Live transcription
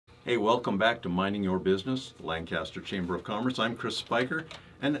Hey, welcome back to Minding Your Business, the Lancaster Chamber of Commerce. I'm Chris Spiker,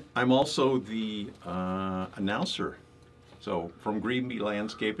 and I'm also the announcer. So, from GreenBee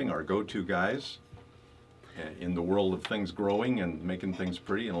Landscaping, our go-to guys in the world of things growing and making things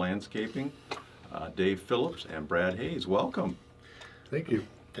pretty and landscaping, Dave Phillips and Brad Hayes. Welcome. Thank you.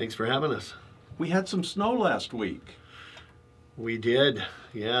 Thanks for having us. We had some snow last week. We did.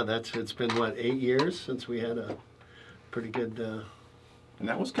 Yeah, it's been what, 8 years since we had a pretty good. And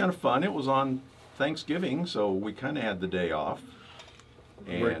that was kind of fun. It was on Thanksgiving, so we kind of had the day off,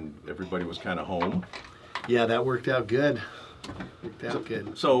 and everybody was kind of home. Yeah, that worked out good.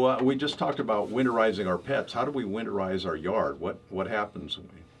 Good. So we just talked about winterizing our pets. How do we winterize our yard? What happens?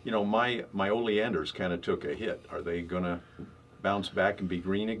 You know, my oleanders kind of took a hit. Are they going to bounce back and be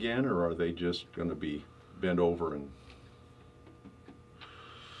green again, or are they just going to be bent over? And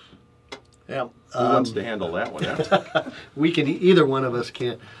yeah, who wants to handle that one? We can. Either one of us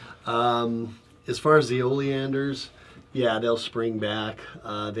can. As far as the oleanders, yeah, they'll spring back.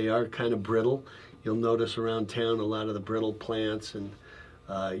 They are kind of brittle. You'll notice around town a lot of the brittle plants and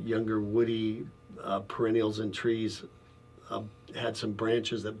younger woody perennials and trees had some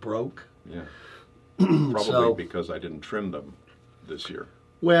branches that broke. Yeah, probably because I didn't trim them this year.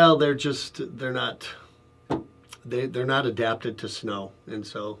 Well, they're not adapted to snow, and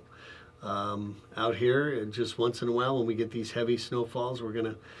so out here, just once in a while when we get these heavy snowfalls, we're going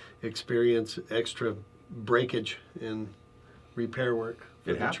to experience extra breakage and repair work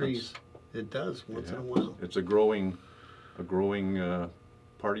for the trees. It does once in a while. It's a growing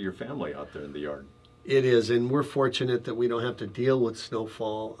part of your family out there in the yard. It is, and we're fortunate that we don't have to deal with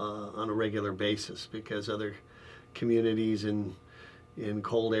snowfall on a regular basis, because other communities in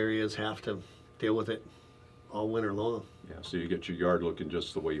cold areas have to deal with it all winter long. Yeah, so you get your yard looking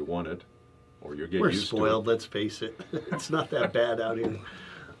just the way you want it, or you get We're used spoiled, to it. Let's face it. It's not that bad out here.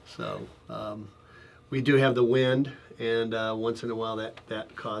 So we do have the wind, and once in a while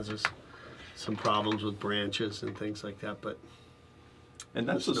that causes some problems with branches and things like that. And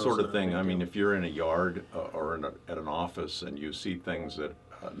that's the sort of thing, I mean, if you're in a yard or at an office and you see things that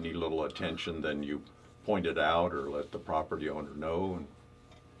need a little attention, then you point it out or let the property owner know. And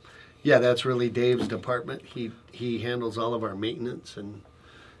yeah, that's really Dave's department. He handles all of our maintenance and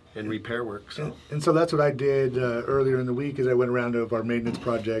repair work. So. And so that's what I did earlier in the week, is I went around to our maintenance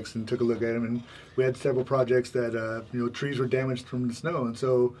projects and took a look at them, and we had several projects that trees were damaged from the snow, and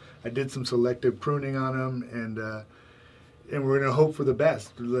so I did some selective pruning on them, and we're gonna hope for the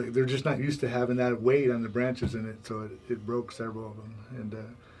best. Like, they're just not used to having that weight on the branches in it, so it broke several of them,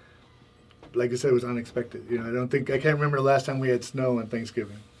 and like I said, it was unexpected. I can't remember the last time we had snow on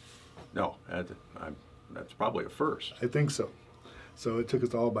Thanksgiving. No, that's probably a first. I think so. So it took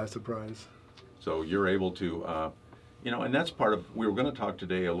us all by surprise. So you're able to, and that's part of, we were going to talk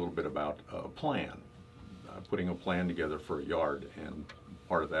today a little bit about a plan, putting a plan together for a yard, and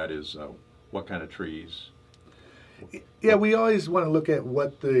part of that is what kind of trees. Yeah, we always want to look at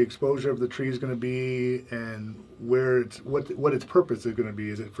what the exposure of the tree is going to be, and what its purpose is going to be.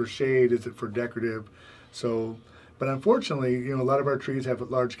 Is it for shade? Is it for decorative? So, but unfortunately, a lot of our trees have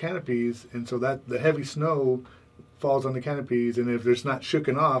large canopies, and so that the heavy snow falls on the canopies, and if it's not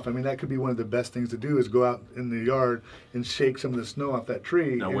shooken off, I mean, that could be one of the best things to do, is go out in the yard and shake some of the snow off that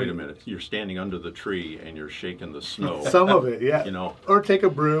tree. Now, wait a minute. You're standing under the tree and you're shaking the snow. Some of it, yeah. Or take a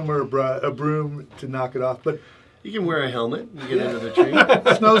broom or a broom to knock it off. But you can wear a helmet and get under the tree.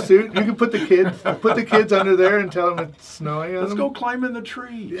 Snowsuit. You can put the kids under there and tell them it's snowing. Let's go climb in the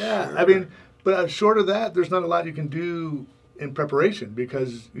tree. Yeah, sure. I mean, but short of that, there's not a lot you can do in preparation,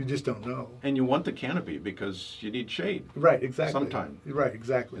 because you just don't know. And you want the canopy because you need shade. Right, exactly. Sometime. Right,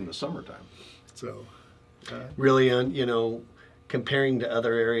 exactly. In the summertime. So, really, comparing to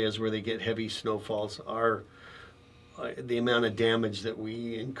other areas where they get heavy snowfalls, the amount of damage that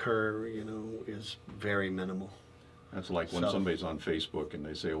we incur, is very minimal. That's like when somebody's on Facebook and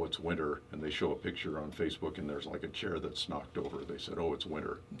they say, oh, it's winter, and they show a picture on Facebook and there's like a chair that's knocked over. They said, oh, it's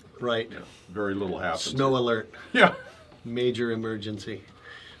winter. Right. Very little happens. Snow alert. Yeah. Major emergency.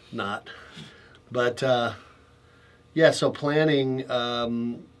 Not. But, so planning,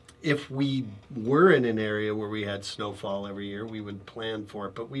 if we were in an area where we had snowfall every year, we would plan for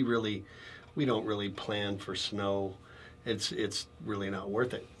it. But we don't really plan for snow. It's really not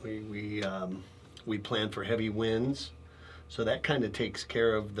worth it. We plan for heavy winds, so that kind of takes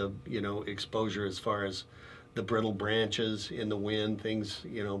care of the exposure as far as the brittle branches in the wind, things,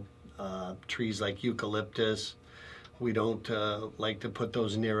 trees like eucalyptus. We don't like to put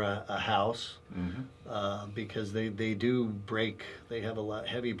those near a house, because they do break. They have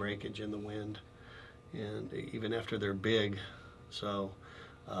heavy breakage in the wind, and even after they're big. So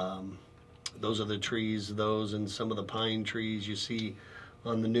Those are the trees, those and some of the pine trees you see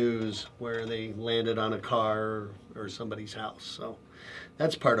on the news where they landed on a car or somebody's house. So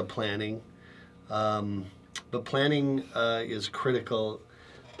that's part of planning. But planning is critical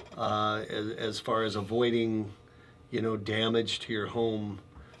as far as avoiding, damage to your home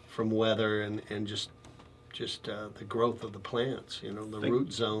from weather and just the growth of the plants. The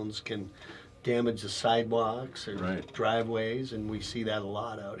root zones can damage the sidewalks or driveways, and we see that a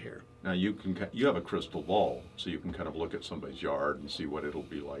lot out here. Now you have a crystal ball, so you can kind of look at somebody's yard and see what it'll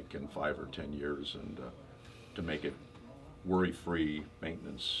be like in 5 or 10 years, and to make it worry-free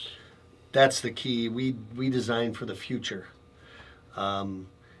maintenance. That's the key. We design for the future.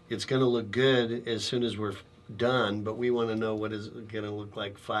 It's going to look good as soon as we're done, but we want to know what is going to look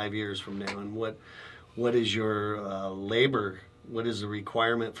like 5 years from now, and what is your labor, what is the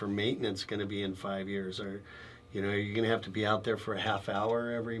requirement for maintenance going to be in 5 years? Or are you going to have to be out there for a half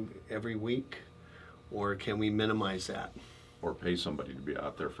hour every week, or can we minimize that? Or pay somebody to be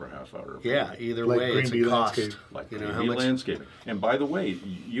out there for a half hour. Yeah, either way, it's a cost. Like GreenBee landscaping. And by the way,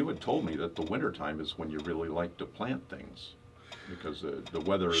 you had told me that the winter time is when you really like to plant things, because the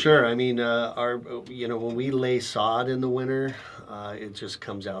weather. Sure, I mean, when we lay sod in the winter, it just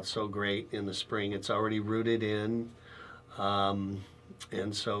comes out so great. In the spring, it's already rooted in, and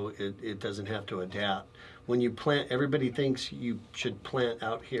so it doesn't have to adapt. When you plant, everybody thinks you should plant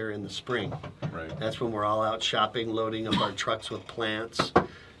out here in the spring. Right. That's when we're all out shopping, loading up our trucks with plants.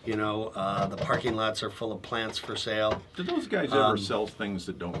 The parking lots are full of plants for sale. Do those guys ever sell things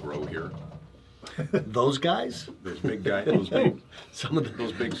that don't grow here? Those guys? Those big guys,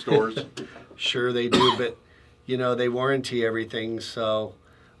 those big stores. Sure they do, but they warranty everything. So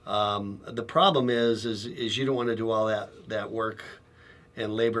the problem is you don't want to do all that work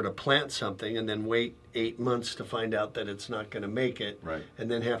and labor to plant something and then wait 8 months to find out that it's not going to make it, right,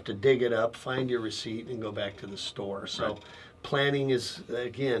 and then have to dig it up, find your receipt, and go back to the store. So planning is,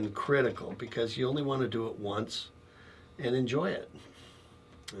 again, critical, because you only want to do it once and enjoy it.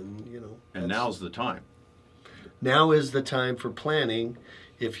 And now's the time. Now is the time for planning.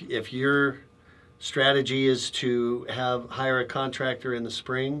 If your strategy is to hire a contractor in the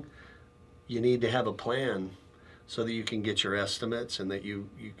spring, you need to have a plan so that you can get your estimates and that you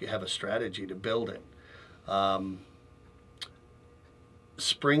have a strategy to build it.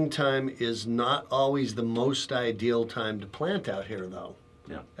 Springtime is not always the most ideal time to plant out here, though.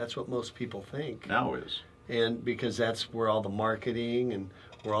 Yeah. That's what most people think. Now is. And because that's where all the marketing and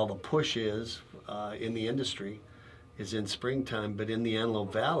where all the push is in the industry is in springtime. But in the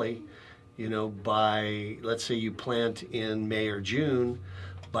Antelope Valley, by, let's say you plant in May or June,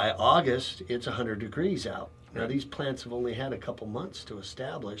 by August, it's 100 degrees out. Now, these plants have only had a couple months to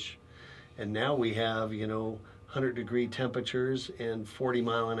establish, and now we have, 100-degree temperatures and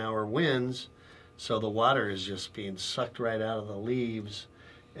 40-mile-an-hour winds, so the water is just being sucked right out of the leaves,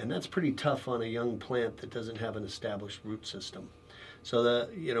 and that's pretty tough on a young plant that doesn't have an established root system. So,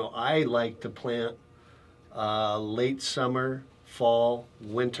 I like to plant late summer, fall,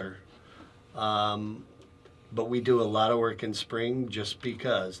 winter, but we do a lot of work in spring just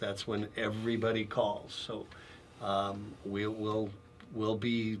because that's when everybody calls. So we'll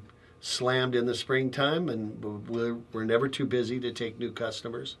be slammed in the springtime, and we're never too busy to take new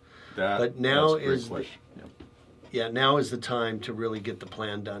customers. But now is now is the time to really get the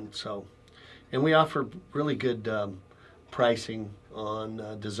plan done. So, and we offer really good pricing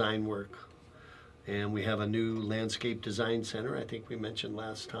on design work. And we have a new landscape design center, I think we mentioned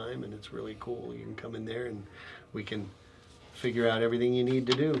last time, and it's really cool. You can come in there and we can figure out everything you need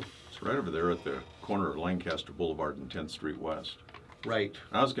to do. It's right over there at the corner of Lancaster Boulevard and 10th Street West. Right.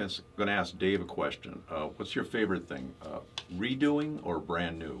 I was going to ask Dave a question. What's your favorite thing, redoing or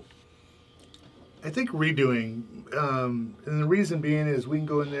brand new? I think redoing, and the reason being is we can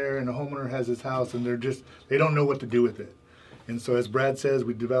go in there and a homeowner has his house and they don't know what to do with it. And so, as Brad says,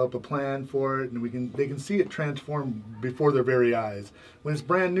 we develop a plan for it, and they can see it transform before their very eyes. When it's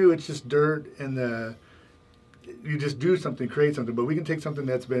brand new, it's just dirt, and you just do something, create something. But we can take something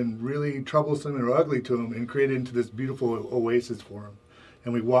that's been really troublesome or ugly to them and create it into this beautiful oasis for them.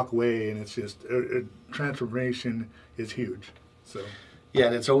 And we walk away, and it's just transformation is huge. So. Yeah,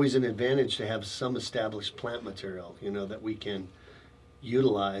 and it's always an advantage to have some established plant material, that we can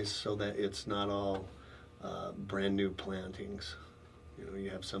utilize so that it's not all brand new plantings.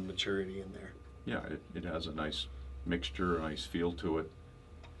 You have some maturity in there. Yeah, it has a nice mixture, a nice feel to it.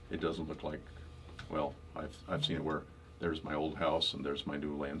 It doesn't look like, well, I've seen it where there's my old house and there's my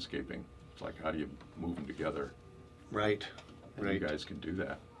new landscaping. It's like, how do you move them together? Right, and right. You guys can do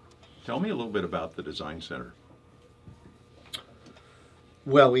that. Tell me a little bit about the design center.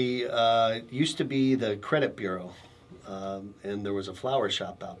 Well, we used to be the credit bureau, and there was a flower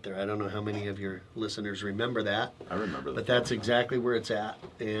shop out there. I don't know how many of your listeners remember that. I remember that. But that's exactly where it's at.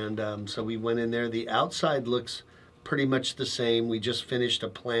 And so we went in there. The outside looks pretty much the same. We just finished a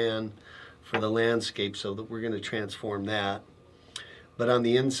plan for the landscape, so that we're going to transform that. But on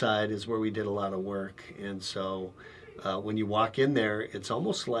the inside is where we did a lot of work. And so when you walk in there, it's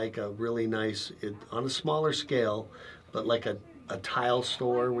almost like a really nice, on a smaller scale, but like a tile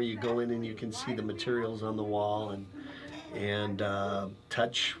store where you go in and you can see the materials on the wall and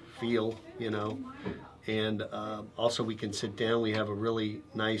touch, feel, And also we can sit down. We have a really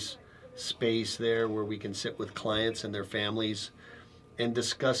nice space there where we can sit with clients and their families and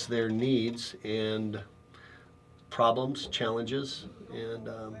discuss their needs and problems, challenges, and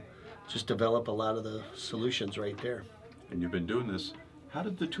just develop a lot of the solutions right there. And you've been doing this. How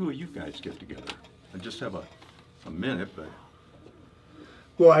did the two of you guys get together? I just have a minute, but...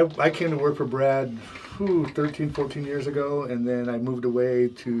 Well, I came to work for Brad 13, 14 years ago, and then I moved away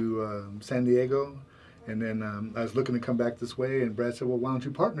to San Diego, and then I was looking to come back this way, and Brad said, well, why don't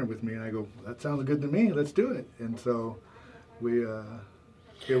you partner with me? And I go, that sounds good to me, let's do it. And so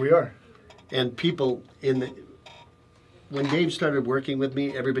here we are. And people when Dave started working with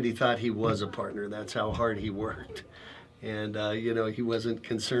me, everybody thought he was a partner. That's how hard he worked. And, he wasn't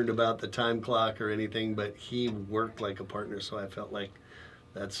concerned about the time clock or anything, but he worked like a partner, so I felt like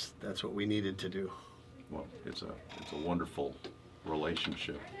that's what we needed to do. Well, it's a wonderful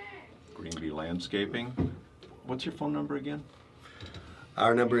relationship. GreenBee Landscaping. What's your phone number again?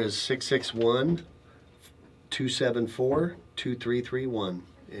 Our number is 661-274-2331,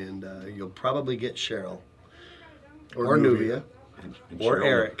 and you'll probably get Cheryl or Nuvia. And or Cheryl.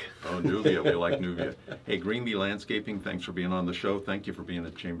 Eric. Oh, Nuvia. We like Nuvia. Hey, GreenBee Landscaping, thanks for being on the show. Thank you for being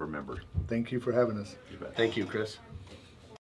a chamber member. Thank you for having us. You bet. Thank you, Chris.